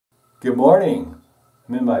Good morning.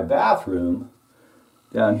 I'm in my bathroom.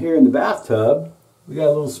 Down here in the bathtub, we got a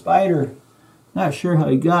little spider. Not sure how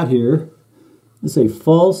he got here. It's a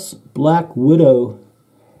false black widow,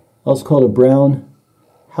 also called a brown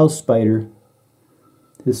house spider.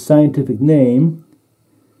 His scientific name,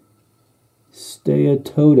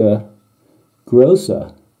 Steatoda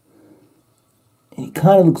grossa. He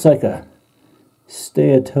kind of looks like a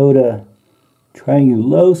Steatoda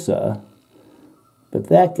triangulosa, but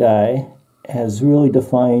that guy has really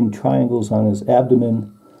defined triangles on his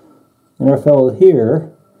abdomen. And our fellow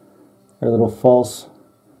here, our little false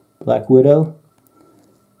black widow,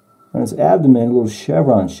 on his abdomen, little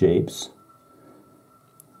chevron shapes.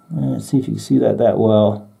 Let's see if you can see that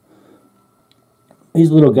well.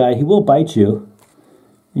 He's a little guy. He will bite you,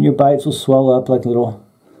 and your bites will swell up like little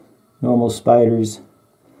normal spiders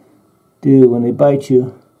do when they bite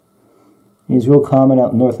you. And he's real common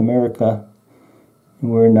out in North America, and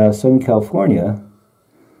we're in Southern California.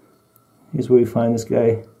 Here's where we find this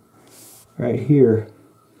guy right here.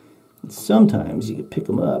 And sometimes you can pick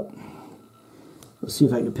him up. Let's see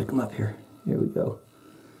if I can pick him up here. Here we go.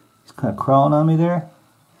 He's kind of crawling on me there.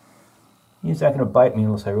 He's not going to bite me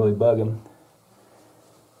unless I really bug him.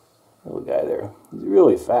 Little guy there. He's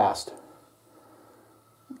really fast.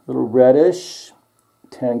 A little reddish,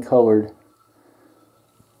 tan colored.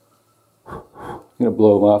 I'm going to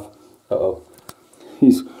blow him off. Uh-oh.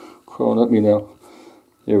 He's crawling up me now.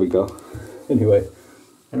 There we go. Anyway,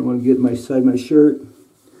 I don't want to get inside my shirt.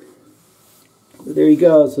 But there you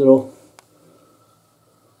go. It's a little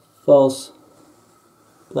false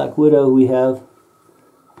black widow we have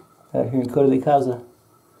out here in Coto de Caza.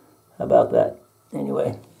 How about that?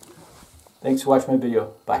 Anyway, thanks for watching my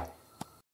video. Bye.